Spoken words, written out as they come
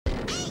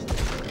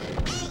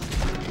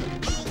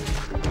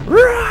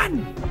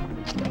Run!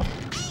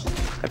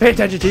 And pay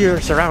attention to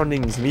your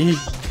surroundings, me.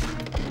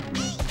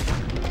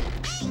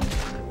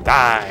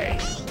 Die.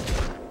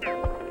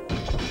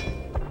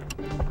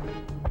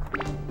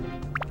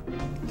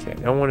 Okay, I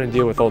don't want to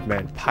deal with Old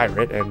Man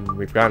Pirate, and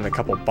we've gotten a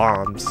couple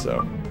bombs,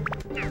 so...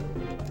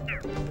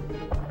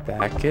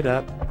 Back it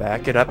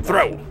up,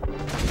 throw!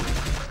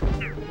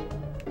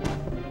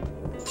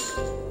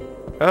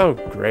 Oh,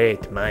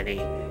 great, money.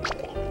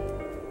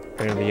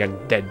 Apparently the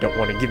undead don't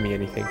want to give me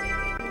anything.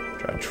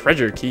 Try a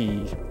treasure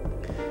key.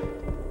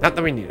 Not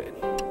that we need it,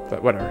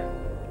 but whatever.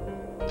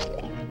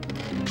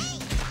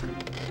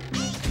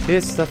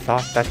 It's the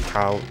thought that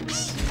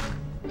counts.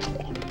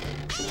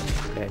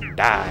 And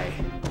die.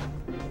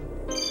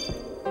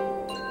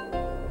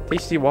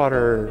 Tasty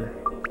water.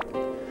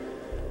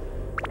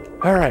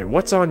 Alright,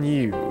 what's on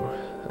you?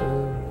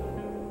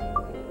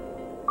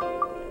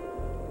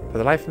 For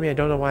the life of me, I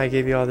don't know why I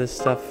gave you all this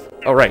stuff.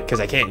 Oh, right, because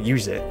I can't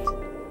use it.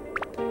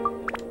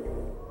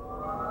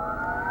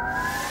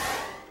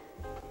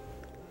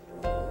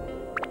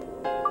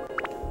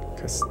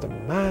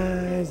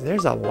 Customize.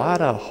 There's a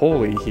lot of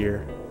holy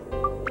here.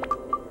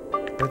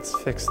 Let's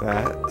fix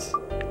that.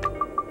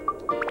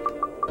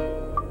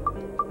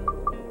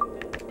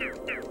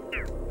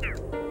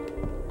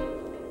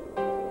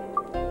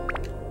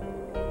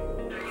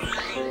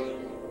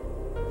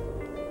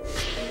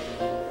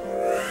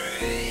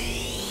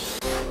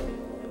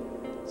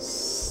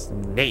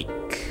 Snake.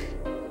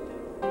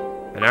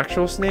 An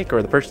actual snake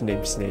or the person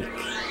named Snake?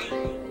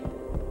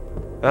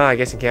 I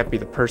guess it can't be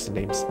the person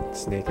named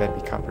Snake. That'd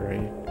be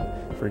copyright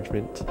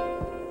infringement.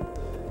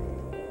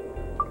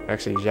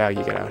 Actually, Zhao,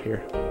 you get out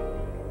here.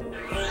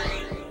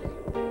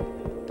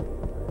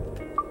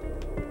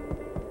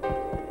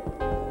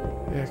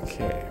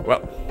 Okay,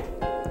 well,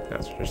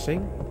 that's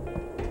interesting.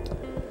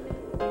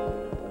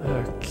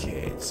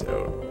 Okay,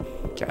 so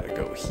gotta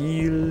go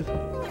heal.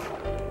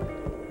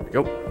 There we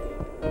go.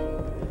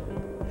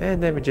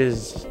 And then we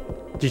just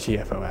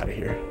GTFO out of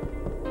here.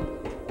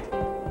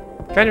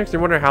 Kind of makes me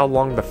wonder how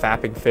long the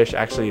fapping fish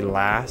actually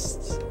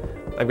lasts.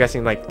 I'm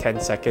guessing like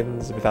 10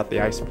 seconds without the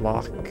ice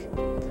block.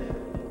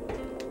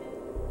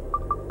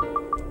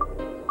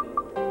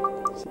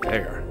 So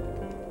there.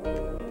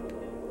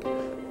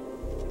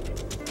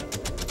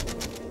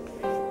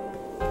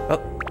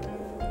 Well,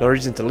 no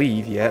reason to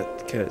leave yet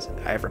because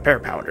I have repair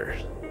powder.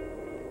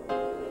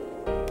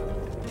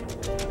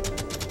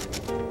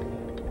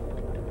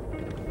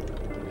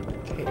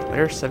 Okay,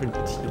 layer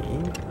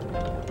 17.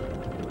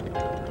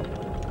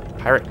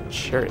 Pirate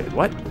chariot.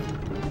 What?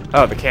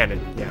 Oh, the cannon.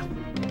 Yeah.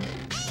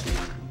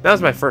 That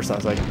was my first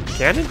thought. I was like,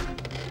 cannon?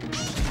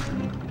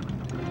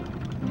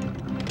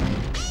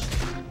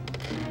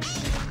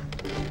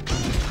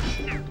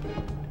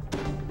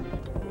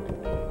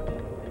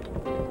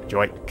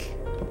 Joink.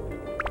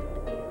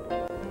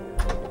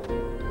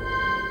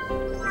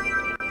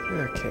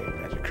 Okay,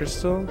 magic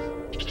crystal.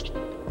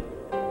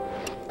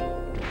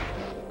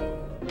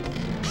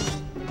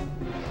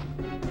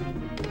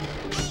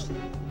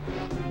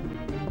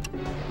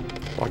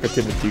 Walk up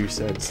to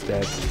Medusa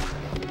instead.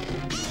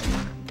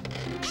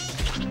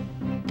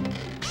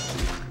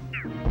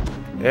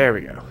 There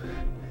we go.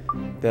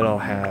 Then I'll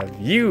have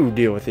you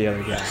deal with the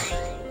other guy.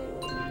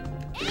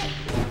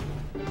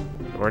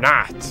 Or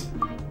not.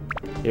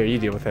 Here, you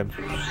deal with him.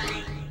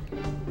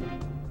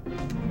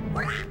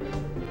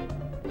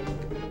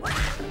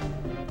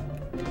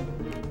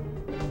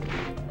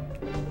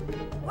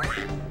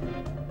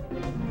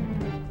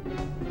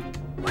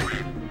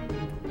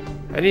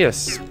 I need a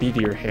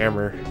speedier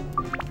hammer.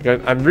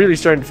 I'm really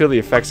starting to feel the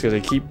effects because I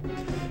keep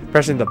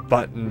pressing the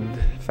button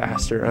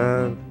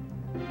faster.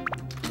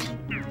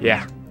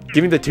 Yeah.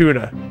 Give me the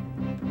tuna.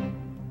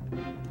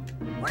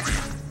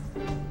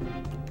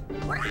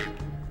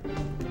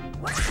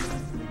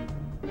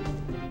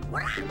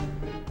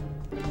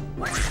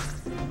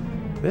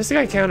 Does this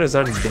guy count as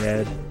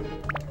undead?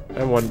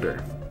 I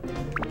wonder.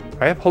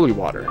 I have holy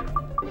water.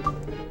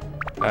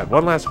 I have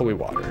one last holy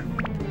water.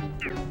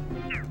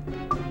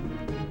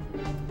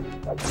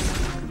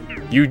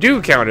 You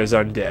do count as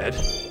undead.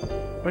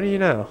 What do you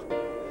know?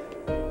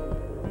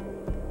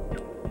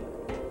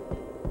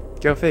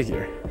 Go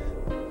figure.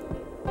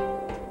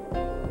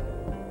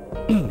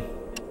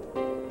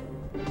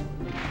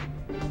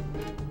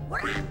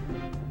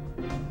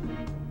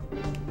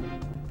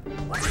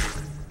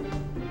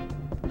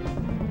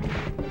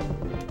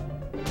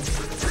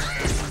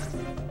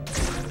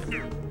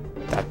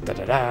 Da da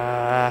da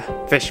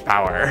da. Fish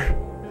power.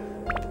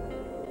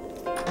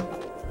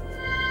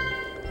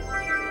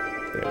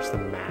 There's the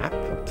map.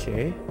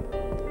 Okay.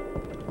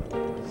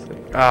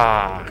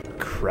 Ah,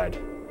 crud.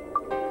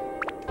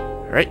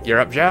 Alright, you're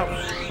up, Zhao.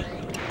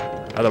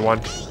 Other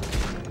one.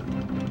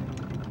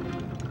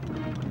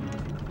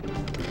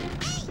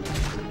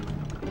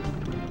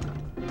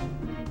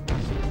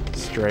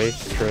 Strafe,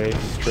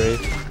 strafe,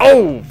 strafe.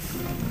 Oh!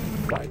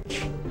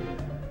 Fudge.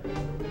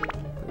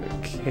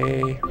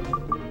 Okay.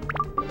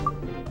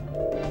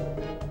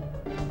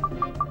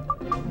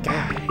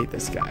 God, I hate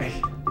this guy.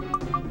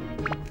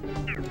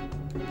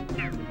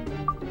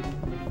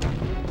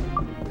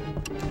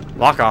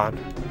 Lock on.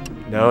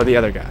 No, the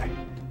other guy.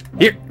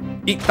 Here,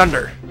 eat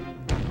thunder.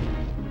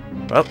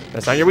 Well,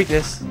 that's not your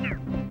weakness.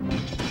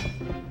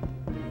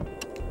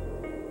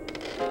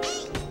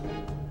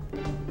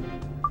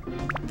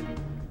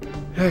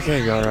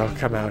 Okay, Goro,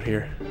 come out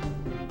here.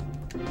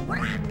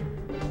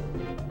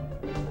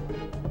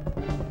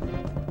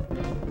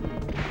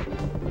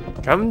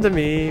 Come to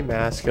me,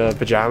 mask of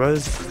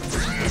pajamas.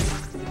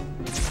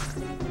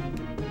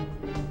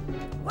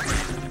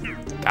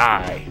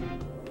 Die.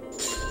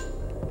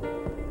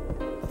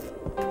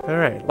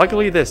 Alright,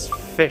 luckily this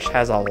fish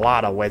has a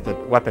lot of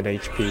weapon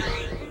HP.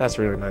 That's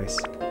really nice.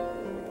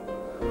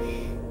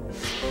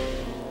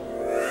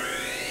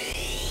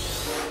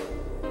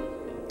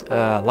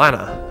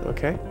 Lana,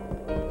 okay.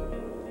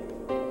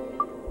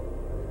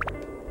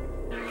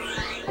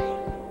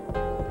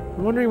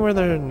 I'm wondering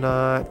whether or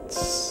not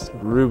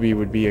Ruby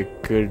would be a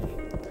good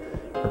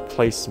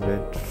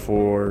replacement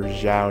for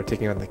Xiao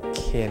taking on the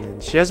cannon.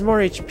 She has more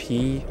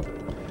HP.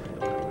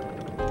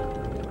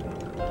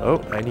 Oh,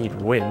 I need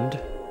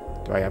wind.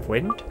 Do I have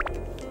wind?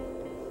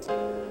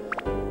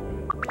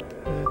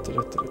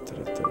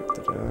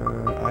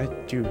 I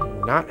do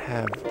not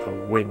have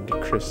a wind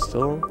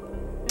crystal.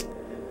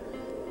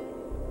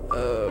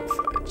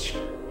 Fudge.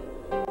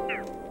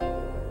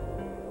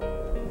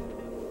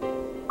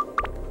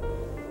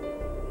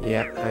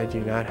 Yeah, I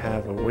do not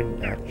have a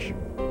wind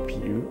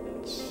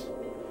attribute.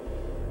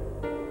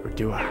 Or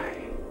do I?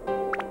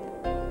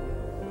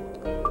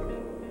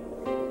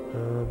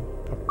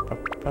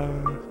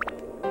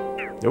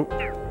 Nope.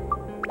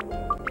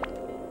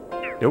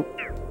 Nope.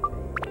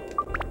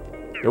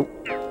 Nope.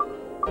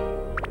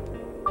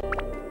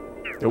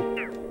 Nope.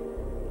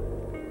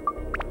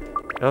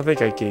 I don't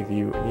think I gave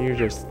you. You're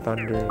just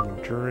thunder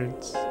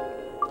endurance.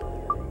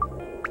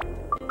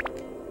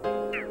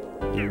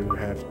 You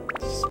have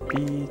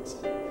speed.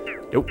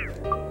 Nope.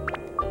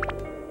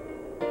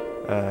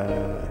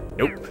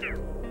 Nope.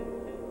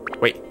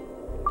 Wait.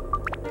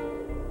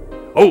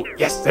 Oh,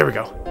 yes, there we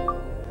go.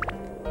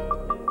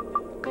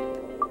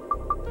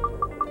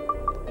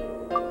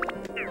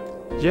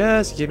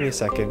 Just give me a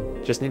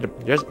second. Just need to.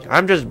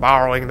 I'm just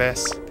borrowing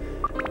this.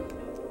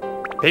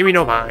 Pay me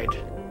no mind.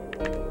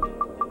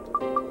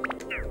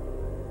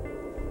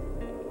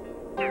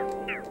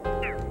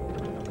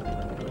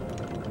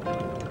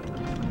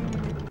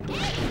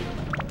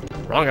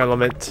 Wrong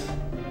element.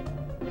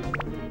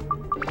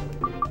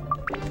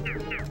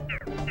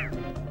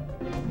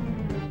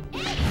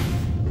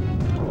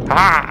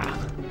 Ah!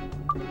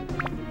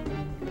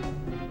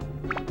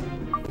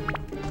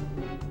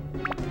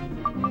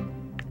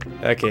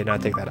 Okay, now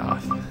take that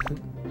off.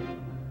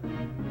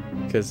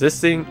 Because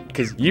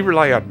you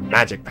rely on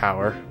magic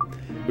power,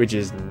 which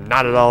is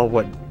not at all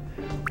what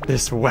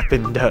this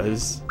weapon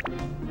does.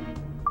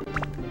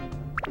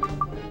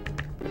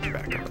 Put you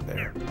back on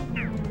there.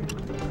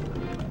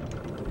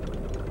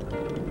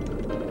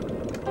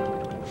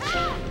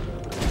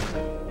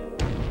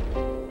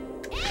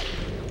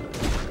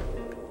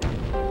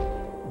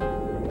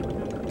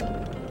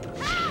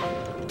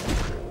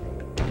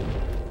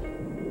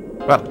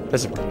 Well,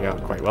 this is working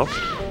out quite well.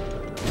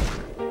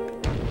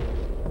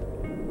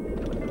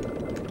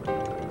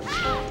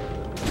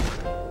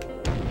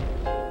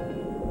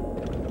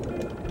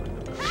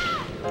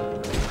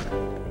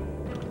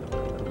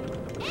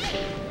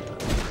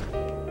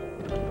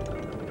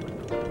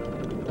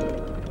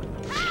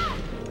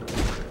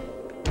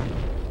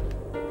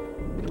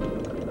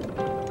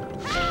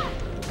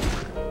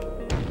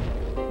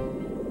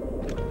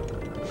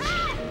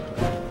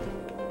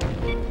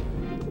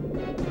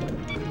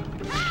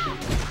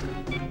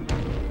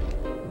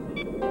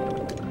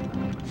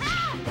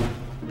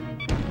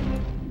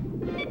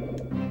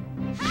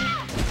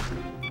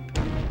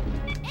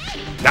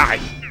 Die!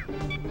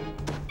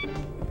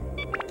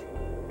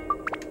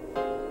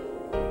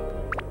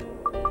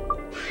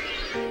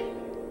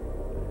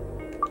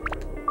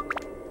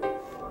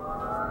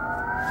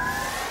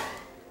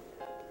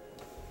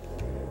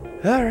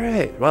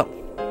 Alright, well,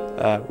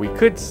 we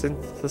could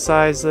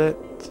synthesize it.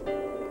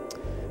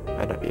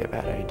 Might not be a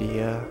bad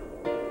idea.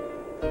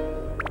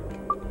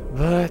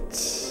 But,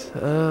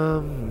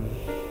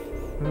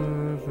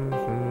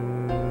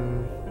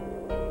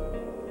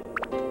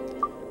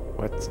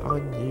 what's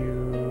on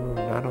you?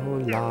 Not a whole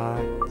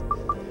lot.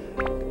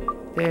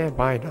 Yeah,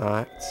 why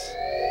not?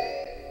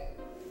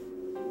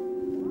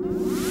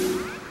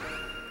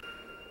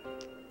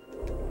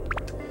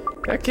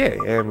 Okay,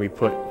 and we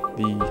put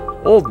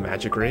the old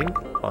magic ring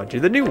onto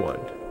the new one.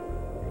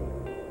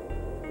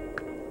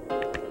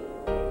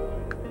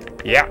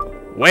 Yeah,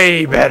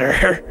 way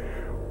better.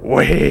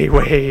 Way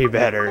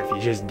better if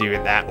you just do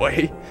it that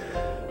way.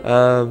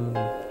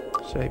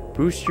 Should I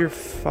boost your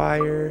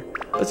fire?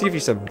 Let's give you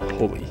some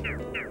holy.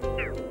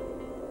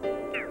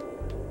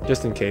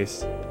 Just in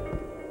case.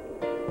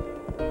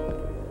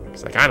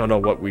 It's like, I don't know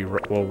what we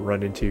will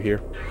run into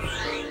here.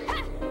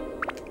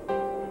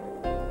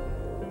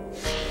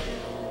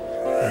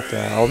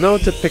 But I'll know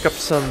to pick up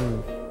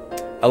some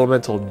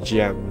elemental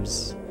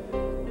gems.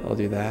 I'll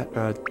do that.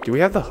 Do we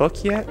have the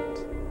hook yet?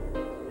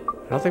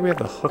 don't think we have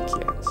the hook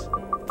yet.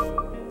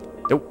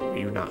 Nope,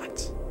 we do not.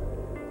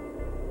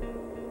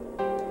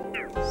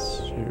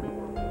 So,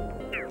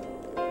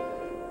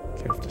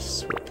 we have to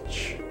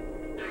switch.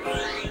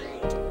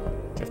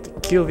 We have to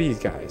kill these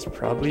guys.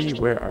 Probably.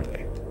 Where are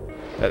they?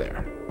 There they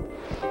are.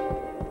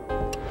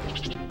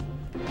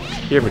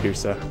 Here,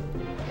 Medusa.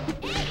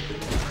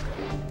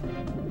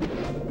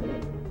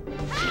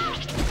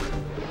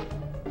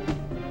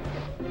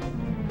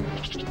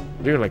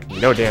 Doing like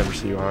no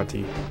damage to you,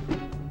 Auntie.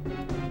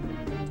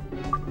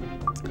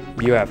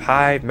 You have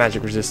high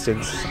magic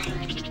resistance.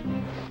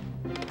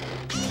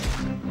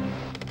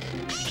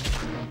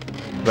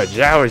 But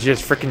Zhao is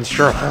just freaking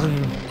strong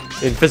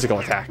in physical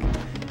attack.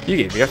 You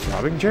gave me a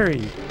throbbing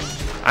cherry.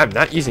 I'm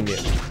not using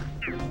it.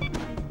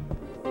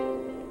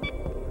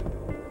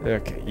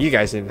 Okay, you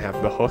guys didn't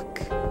have the hook.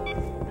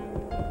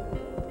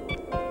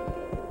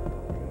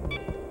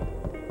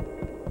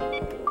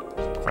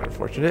 Quite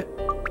unfortunate.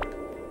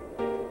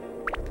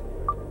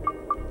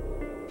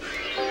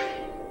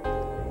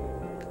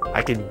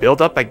 I can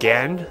build up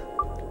again?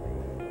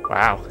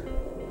 Wow.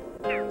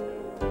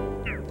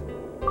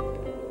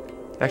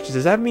 Actually,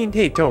 does that mean...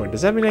 Hey, Torin,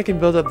 does that mean I can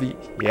build up the...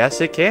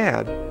 Yes, it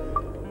can.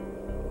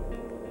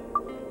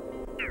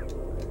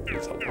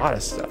 There's a lot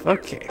of stuff.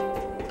 Okay.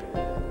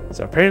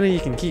 So apparently you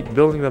can keep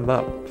building them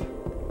up.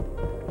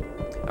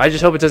 I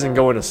just hope it doesn't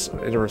go in a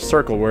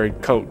circle where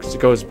it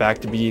goes back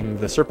to being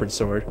the Serpent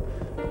Sword.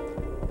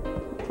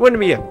 Wouldn't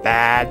be a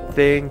bad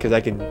thing, because I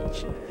can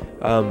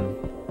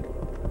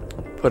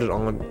put it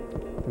on...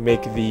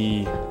 Make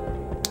the...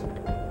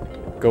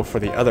 Go for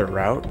the other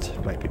route.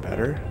 Might be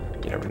better.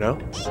 You never know.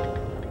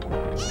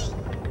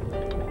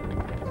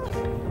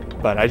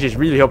 But I just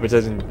really hope it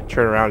doesn't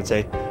turn around and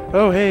say,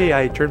 oh hey,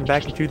 I turned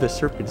back into the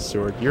Serpent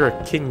Sword. You're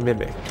a king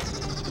mimic.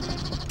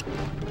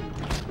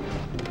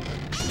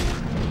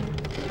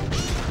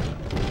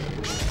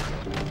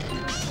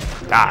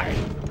 Die.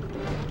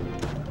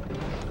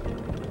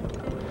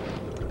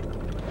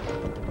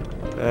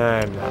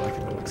 I'm not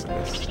liking the looks of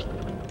this.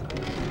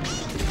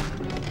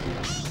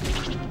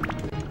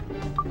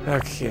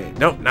 Okay,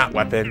 nope, not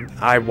weapon.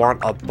 I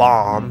want a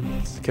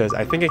bomb, because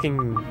I think I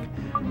can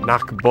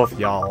knock both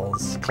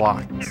y'all's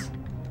clocks.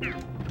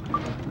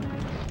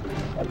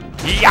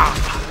 Yeah!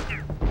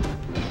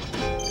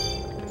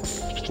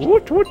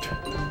 Woot woot!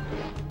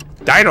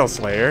 Dino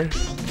Slayer?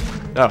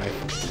 Oh,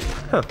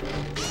 huh.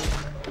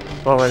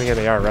 Well, then again,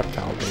 they are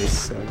reptile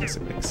based, so I guess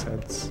it makes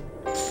sense.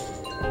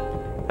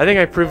 I think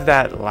I proved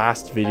that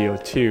last video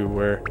too,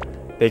 where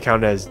they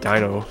count as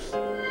dinos.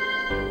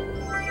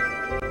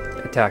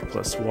 Attack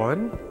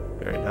 +1.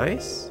 Very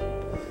nice.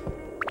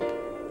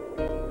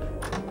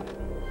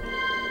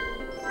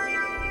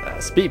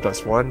 Speed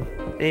 +1.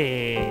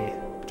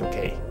 It's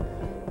okay.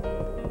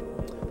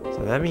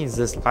 So that means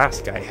this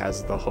last guy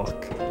has the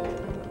hook.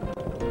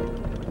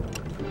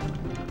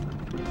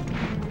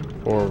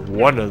 Or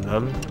one of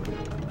them.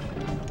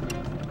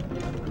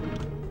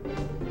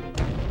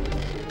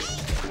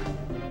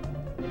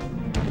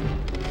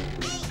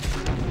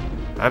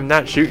 I'm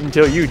not shooting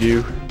till you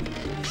do.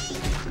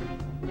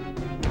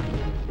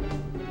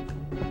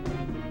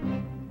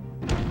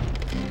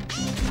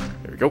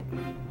 There we go.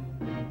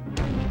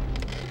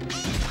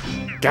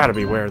 Gotta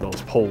beware of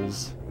those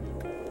poles.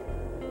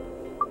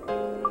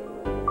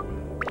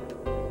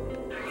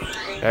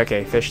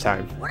 Okay, fish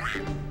time.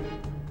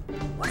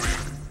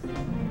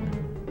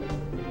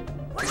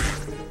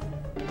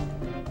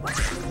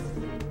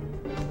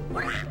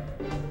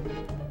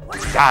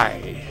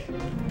 Die.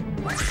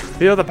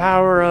 Feel the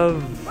power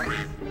of...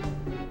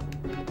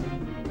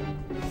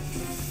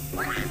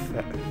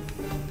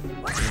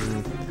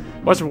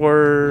 What's the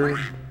word?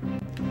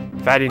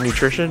 Fatty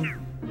nutrition?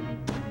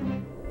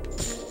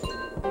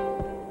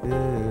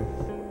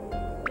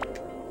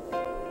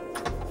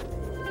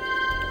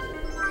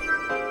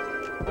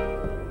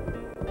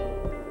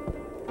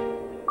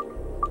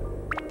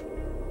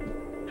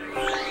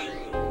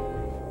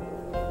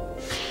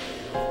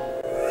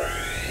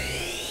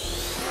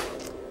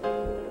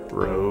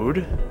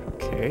 Road.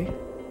 Okay.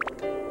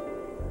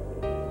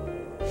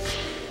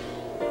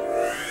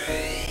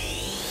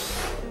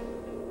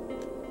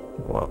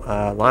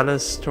 Well,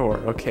 Lana's store.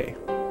 Okay.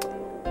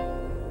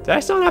 Did I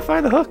still not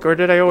find the hook, or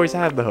did I always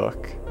have the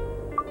hook?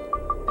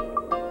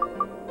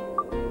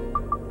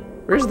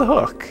 Where's the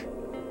hook?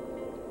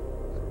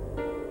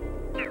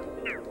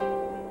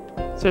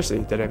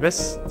 Seriously, did I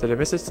miss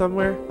it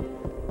somewhere?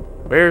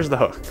 Where's the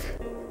hook?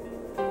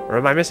 Or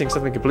am I missing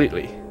something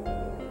completely?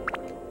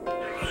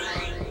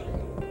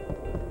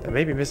 I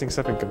may be missing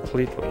something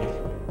completely.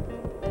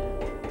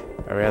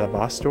 Are we at the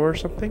boss store or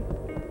something?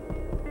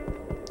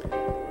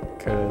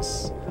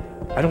 Because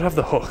I don't have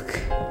the hook.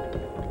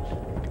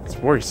 It's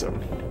worrisome.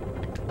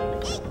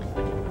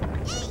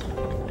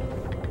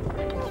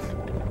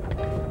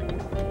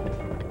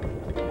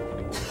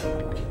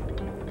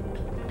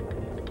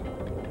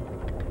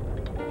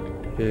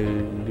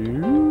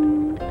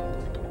 Hello?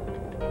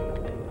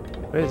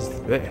 What is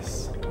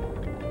this?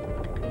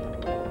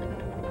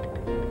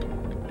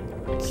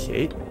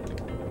 Okay.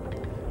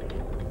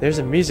 There's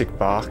a music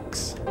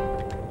box.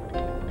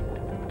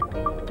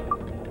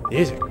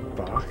 Music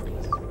box?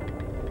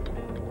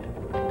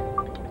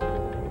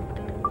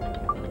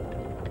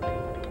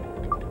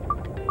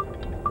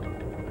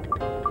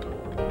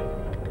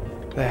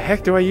 The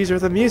heck do I use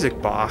with a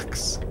music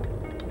box?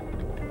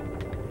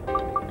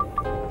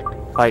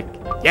 Like,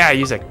 yeah, I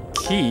use a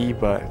key,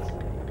 but...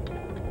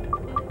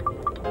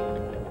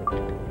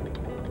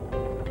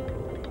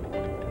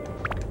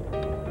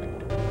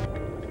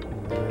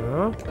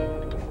 No.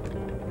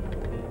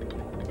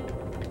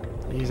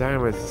 Use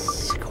item with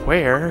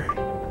square.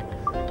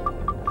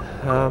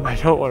 I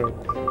don't want to...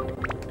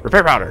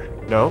 Repair powder.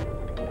 No.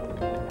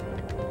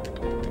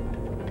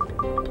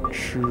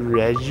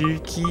 Treasure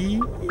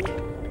key?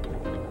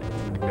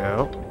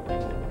 No.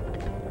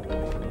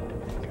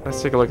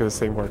 Let's take a look at this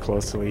thing more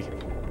closely.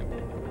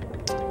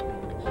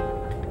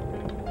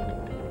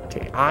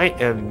 Okay, I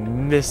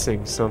am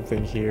missing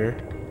something here.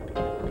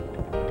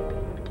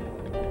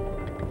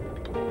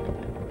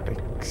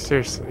 Like,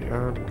 seriously,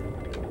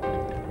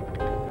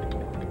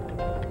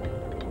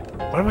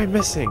 what am I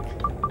missing?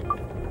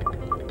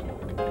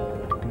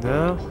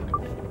 No?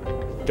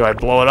 Do I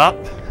blow it up?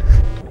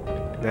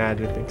 Nah, I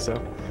didn't think so.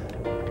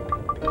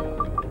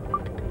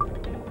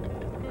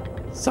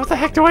 So what the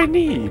heck do I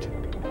need?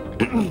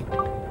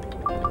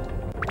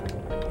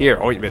 Here,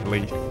 ointment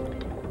leaf.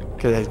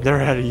 Because I've never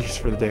had a use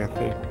for the damn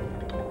thing.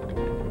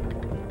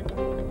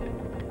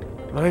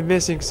 Am I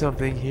missing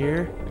something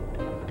here?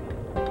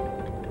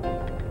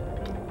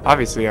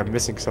 Obviously, I'm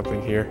missing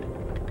something here.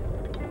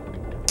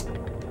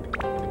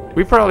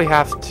 We probably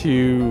have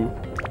to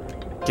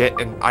get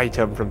an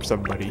item from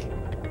somebody.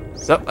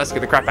 So, let's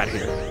get the crap out of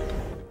here.